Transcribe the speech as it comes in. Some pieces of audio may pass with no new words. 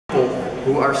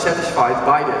who are satisfied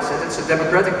by this. And it's a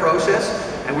democratic process,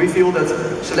 and we feel that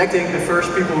selecting the first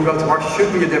people who go to Mars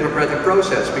should be a democratic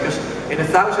process, because in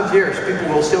 1,000 years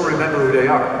people will still remember who they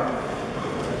are.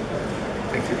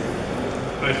 Thank you.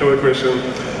 I have a question.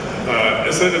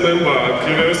 As I remember,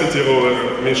 Curiosity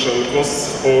rover mission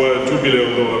costs over $2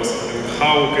 billion. And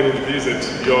how can it be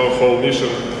that your whole mission,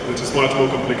 which is much more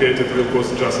complicated, will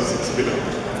cost just $6 billion?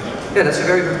 Yeah, that's a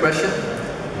very good question.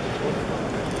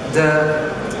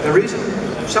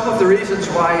 Some of the reasons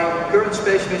why current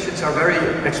space missions are very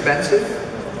expensive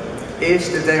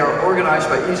is that they are organized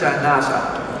by ESA and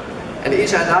NASA. And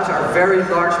ESA and NASA are very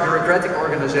large bureaucratic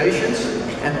organizations,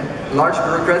 and large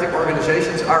bureaucratic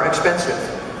organizations are expensive.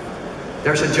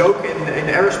 There's a joke in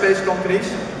aerospace companies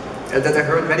that I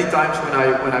heard many times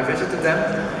when I visited them,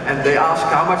 and they ask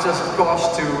how much does it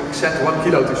cost to send 1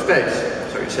 kilo to space.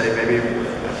 So you say maybe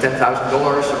 $10,000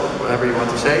 or whatever you want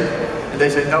to say, and they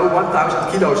say no,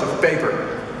 1,000 kilos of paper.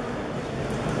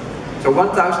 So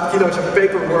 1,000 kilos of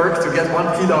paperwork to get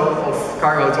 1 kilo of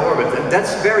cargo to orbit, and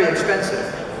that's very expensive.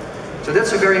 So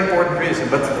that's a very important reason,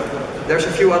 but there's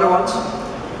a few other ones.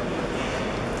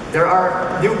 There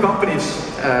are new companies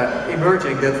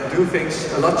emerging that do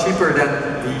things a lot cheaper than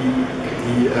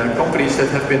the companies that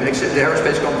have been, the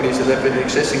aerospace companies that have been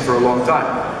existing for a long time.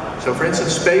 So for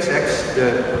instance, SpaceX,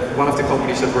 one of the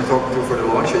companies that we're talking to for the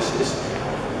launches, is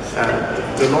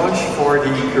the launch for the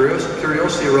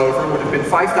Curiosity rover would have been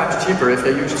 5 times cheaper if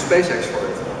they used SpaceX for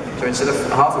it. So instead of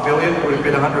 $500 million, it would have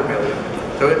been $100 million.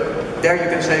 So there you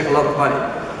can save a lot of money.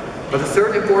 But the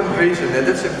third important reason, and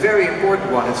that's a very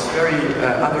important one, it's very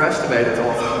underestimated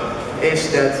often,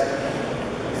 is that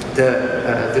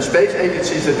the space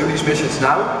agencies that do these missions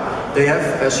now, they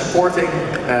have supporting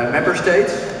member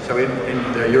states. So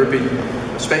in the European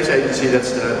Space Agency,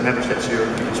 that's the member states of the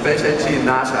European Space Agency, in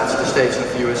NASA, it's the states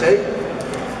of the USA.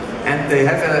 And they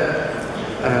have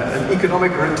an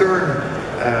economic return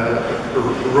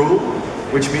rule,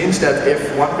 which means that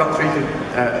if one country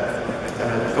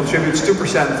contributes 2%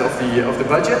 of the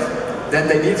budget, then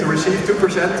they need to receive 2%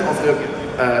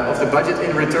 of the budget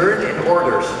in return in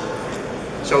orders.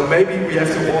 So maybe we have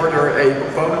to order a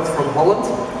component from Holland,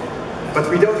 but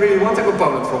we don't really want a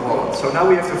component from Holland. So now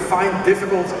we have to find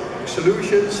difficult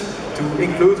solutions to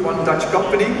include one Dutch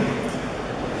company,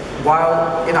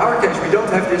 while in our case we don't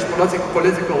have these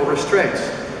political restraints.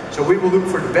 So we will look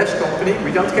for the best company.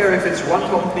 We don't care if it's one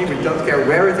company, we don't care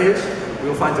where it is. We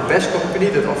will find the best company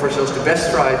that offers us the best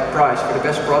price for the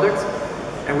best product,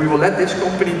 and we will let this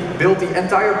company build the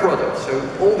entire product. So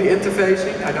all the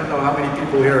interfacing, I don't know how many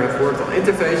people here have worked on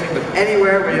interfacing, but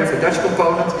anywhere where you have a Dutch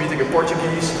component meeting a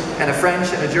Portuguese and a French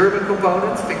and a German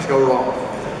component, things go wrong.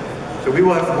 So we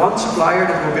will have one supplier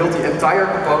that will build the entire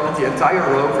component, the entire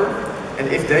rover, and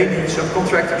if they need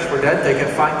subcontractors for that, they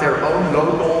can find their own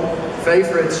local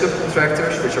favorite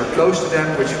subcontractors which are close to them,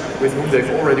 with whom they've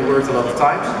already worked a lot of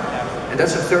times. And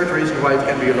that's the third reason why it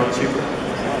can be a lot cheaper.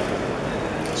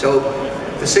 So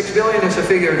the 6 billion is a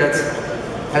figure that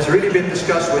has really been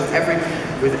discussed with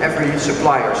every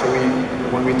supplier. So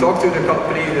when we talk to the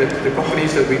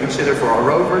companies that we consider for our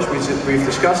rovers, we've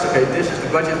discussed, okay, this is the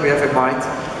budget we have in mind.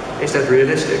 Is that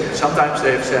realistic? Sometimes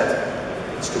they have said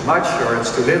it's too much, or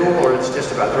it's too little, or it's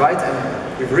just about right.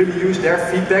 And we've really used their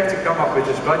feedback to come up with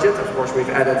this budget. Of course, we've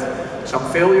added some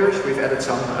failures, we've added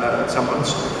some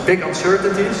big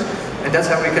uncertainties, and that's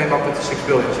how we came up with the 6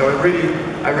 billion. So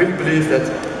I really believe that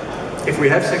if we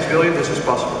have 6 billion, this is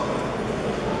possible.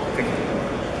 Thank you.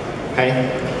 Hi.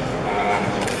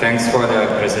 Thanks for the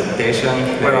presentation.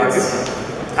 Where are you?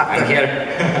 I'm here.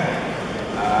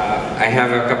 I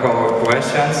have a couple of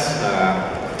questions.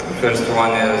 First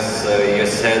one is, you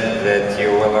said that you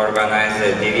will organize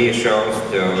TV shows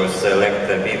to select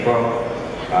the people.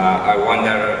 I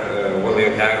wonder, will you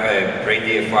have a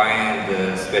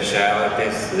predefined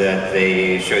specialties that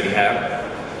they should have?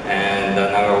 And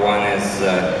another one is...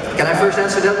 Can I first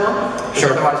answer that one?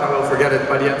 Sure. Otherwise I will forget it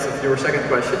by the end of your second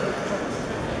question.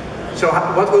 So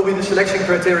what will be the selection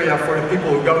criteria for the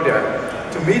people who go there?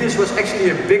 To me this was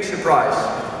actually a big surprise.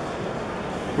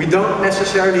 We don't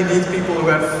necessarily need people who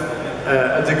have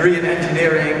a degree in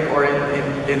engineering or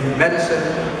in medicine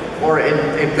or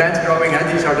in plant growing, and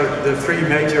these are the three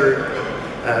major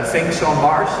things on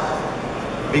Mars,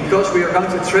 because we are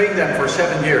going to train them for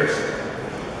 7 years.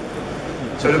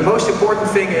 So the most important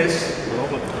thing is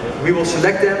we will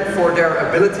select them for their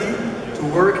ability to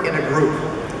work in a group,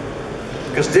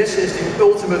 because this is the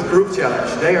ultimate group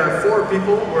challenge. They are 4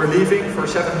 people who are leaving for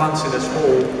 7 months in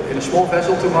a small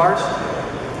vessel to Mars,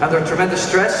 under tremendous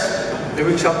stress,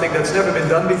 doing something that's never been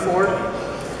done before.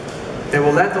 They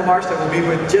will land on Mars. They will be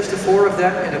with just the 4 of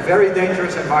them in a very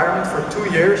dangerous environment for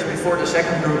 2 years before the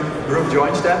second group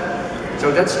joins them.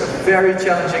 So that's a very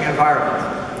challenging environment.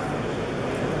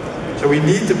 So we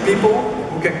need the people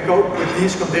who can cope with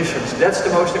these conditions. That's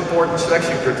the most important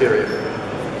selection criteria.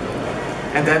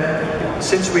 And then,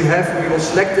 since we will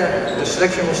select the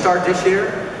selection will start this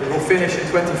year. It will finish in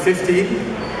 2015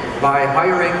 by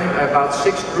hiring about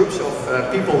 6 groups of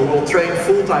people who will train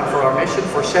full-time for our mission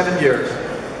for 7 years.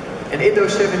 And in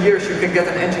those 7 years you can get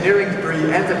an engineering degree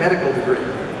and a medical degree.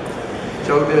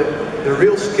 So the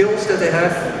real skills that they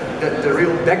have, the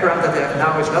real background that they have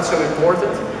now is not so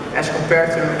important as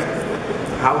compared to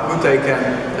how good they can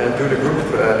do the group,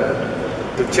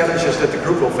 the challenges that the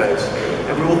group will face.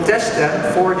 And we will test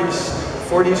them for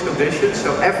these conditions. So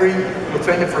we'll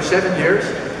train them for 7 years,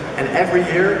 and every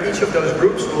year each of those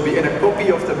groups will be in a copy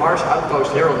of the Mars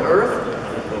outpost here on Earth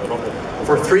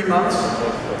for 3 months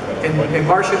in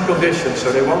Martian conditions.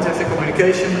 So they won't have the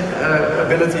communication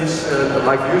abilities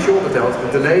like usual, but they'll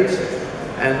have the delays.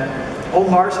 And on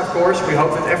Mars, of course, we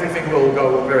hope that everything will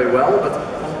go very well,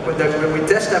 but when we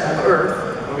test them on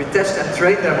Earth, when we test and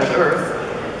train them on Earth,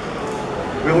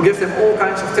 we will give them all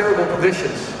kinds of terrible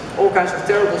conditions, all kinds of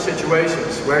terrible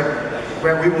situations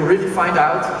where we will really find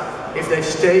out if they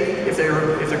stay, if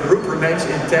the group remains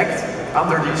intact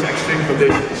under these extreme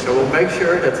conditions. So we'll make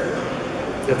sure that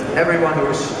everyone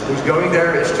who's going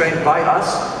there is trained by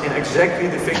us in exactly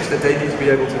the things that they need to be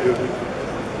able to do.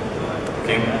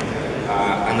 Okay.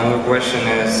 Another question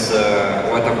is,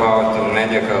 what about the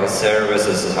medical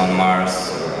services on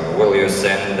Mars? Will you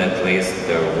send at least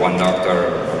 1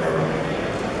 doctor?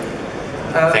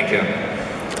 Thank you.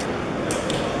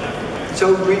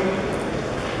 So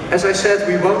as I said,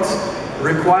 we won't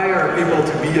require people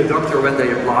to be a doctor when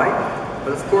they apply,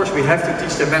 but of course we have to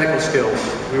teach them medical skills.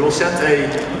 We will send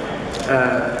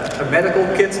a medical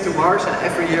kit to Mars, and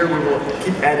every year we will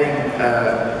keep adding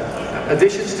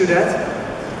additions to that,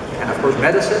 and of course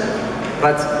medicine,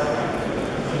 but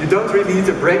you don't really need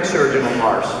a brain surgeon on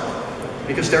Mars,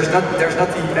 because there's not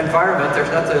the environment,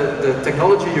 there's not the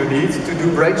technology you need to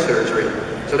do brain surgery.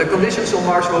 So the conditions on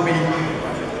Mars will be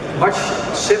much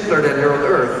simpler than here on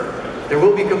Earth. There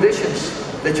will be conditions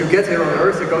that you get here on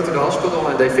Earth, you go to the hospital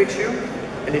and they fix you,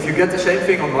 and if you get the same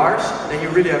thing on Mars, then you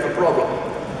really have a problem,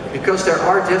 because there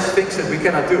are just things that we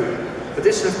cannot do. But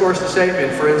this is of course the same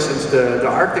in, for instance, the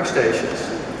Arctic stations,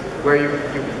 where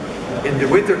in the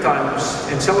winter times,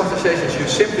 in some of the stations, you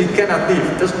simply cannot leave.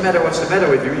 It doesn't matter what's the matter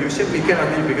with you, you simply cannot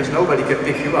leave because nobody can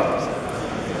pick you up.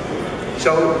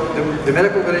 So the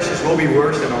medical conditions will be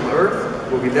worse than on Earth,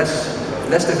 will be less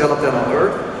developed than on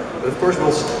Earth, but of course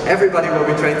everybody will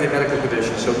be trained in medical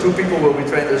conditions. So 2 people will be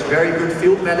trained as very good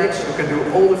field medics who can do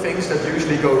all the things that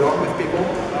usually go wrong with people,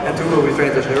 and 2 will be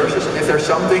trained as nurses. And if there's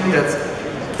something that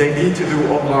they need to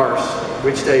do on Mars,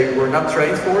 which they were not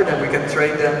trained for, then we can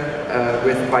train them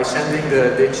by sending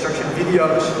the instruction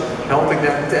videos, helping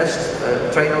them test,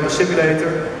 train on the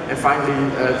simulator, and finally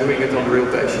doing it on the real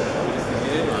patient.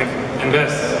 And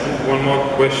Bas, one more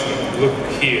question. Look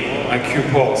here,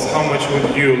 IQ polls. How much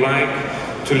would you like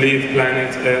to leave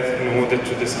planet Earth in order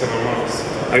to discover Mars?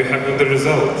 Are you happy with the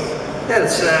results? Yeah,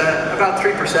 it's about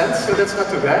 3%, so that's not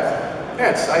too bad. Yeah,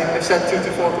 I said 2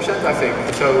 to 4%, I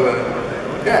think. So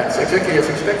yeah, it's exactly as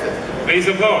expected. Please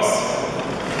applause.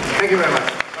 Thank you very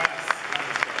much.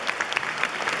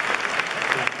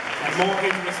 And more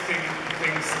interesting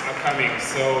things are coming,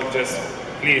 so just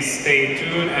please stay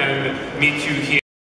tuned and meet you here.